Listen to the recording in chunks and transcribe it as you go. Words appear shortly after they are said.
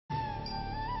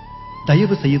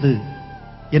தயவு செய்து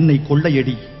என்னை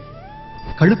கொள்ளையடி.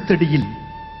 கழுத்தடியில்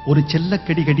ஒரு செல்லக்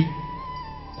கடிகடி.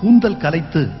 கூந்தல்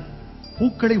கலைத்து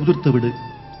பூக்களை உதிர்த்துவிடு.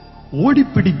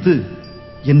 ஓடிப்பிடித்து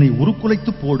என்னை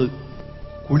உருக்குலைத்து போடு.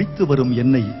 குளித்து வரும்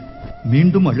என்னை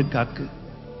மீண்டும் அழுக்காக்கு.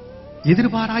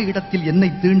 எதிர்பாரா இடத்தில் என்னை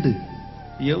தீண்டு.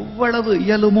 எவ்வளவு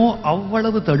இயலுமோ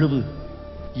அவ்வளவு தழுவு.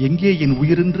 எங்கே என்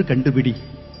உயிரென்று கண்டுபிடி.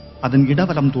 அதன்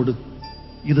இடவலம் தொடு.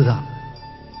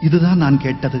 இதுதான் நான்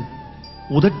கேட்டது.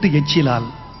 உதட்டு எச்சிலால்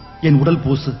என் உடல்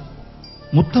பூசு.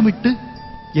 முத்தமிட்டு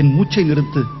என் மூச்சை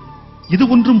நிறுத்து. இது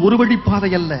ஒன்றும் ஒரு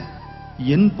வழிப்பாதை அல்ல.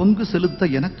 என் பங்கு செலுத்த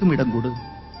எனக்கும் இடங்கொடு.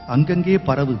 அங்கங்கே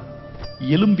பரவு.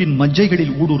 எலும்பின்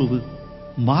மஜ்ஜைகளில் ஊடுருவு.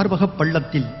 மார்பகப்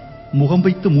பள்ளத்தில் முகம்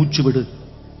வைத்து மூச்சு விடு.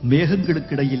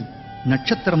 மேகங்களுக்கிடையில்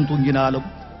நட்சத்திரம் தூங்கினாலும்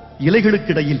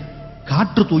இலைகளுக்கிடையில்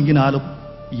காற்று தூங்கினாலும்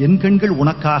என் கண்கள்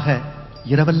உனக்காக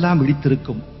இரவெல்லாம்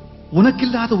விழித்திருக்கும்.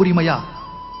 உனக்கில்லாத உரிமையா?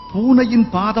 பூனையின்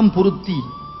பாதம் பொருத்தி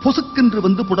பொசுக்கென்று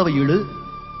வந்து புடவை இழு.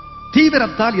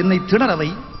 தீவிரத்தால் என்னை திணறவை.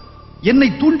 என்னை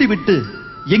தூண்டிவிட்டு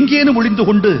எங்கேனும் ஒளிந்து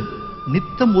கொண்டு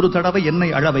நித்தம் ஒரு தடவை என்னை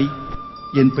அழவை.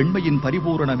 என் பெண்மையின்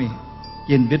பரிபூரணமே,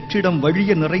 என் வெற்றிடம்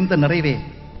வழிய நிறைந்த நிறைவே,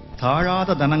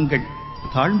 தாழாத தனங்கள்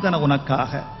தாழ்ந்தன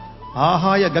உனக்காக.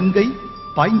 ஆகாய கங்கை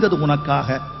பாய்ந்தது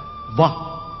உனக்காக. வா,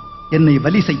 என்னை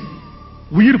வலிசை.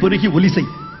 உயிர் பெருகி ஒலிசை.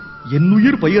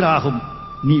 என்னுயிர் பயிராகும்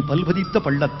நீ பல்வதித்த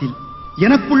பள்ளத்தில்.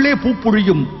 எனக்குள்ளே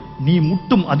பூப்பொழியும் நீ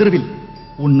முட்டும் அதிர்வில்.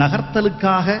 உன்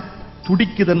நகர்த்தலுக்காக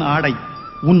துடிக்குதன் ஆடை.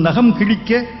 உன் நகம்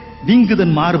கிழிக்க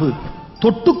வீங்குதன் மார்பு.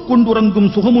 தொட்டுக் கொண்டுறங்கும்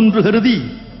சுகமொன்று கருதி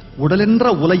உடலென்ற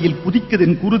உலையில்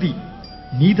குதிக்குதன் குருதி.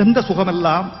 நீ தந்த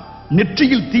சுகமெல்லாம்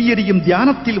நெற்றியில் தீயெறியும்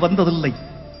தியானத்தில் வந்ததில்லை.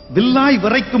 வில்லாய்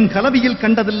விரைக்கும் கலவியில்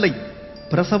கண்டதில்லை.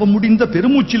 பிரசவம் முடிந்த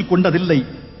பெருமூச்சில் கொண்டதில்லை.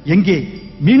 எங்கே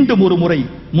மீண்டும் ஒரு முறை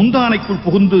முந்தானைக்குள்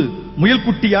புகுந்து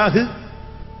முயல்குட்டியாகு.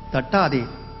 தட்டாதே,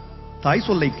 தாய்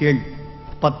சொல்லை கேள்.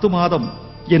 10 மாதம்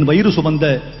என் வயிறு சுமந்த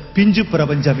பிஞ்சு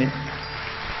பிரபஞ்சமே.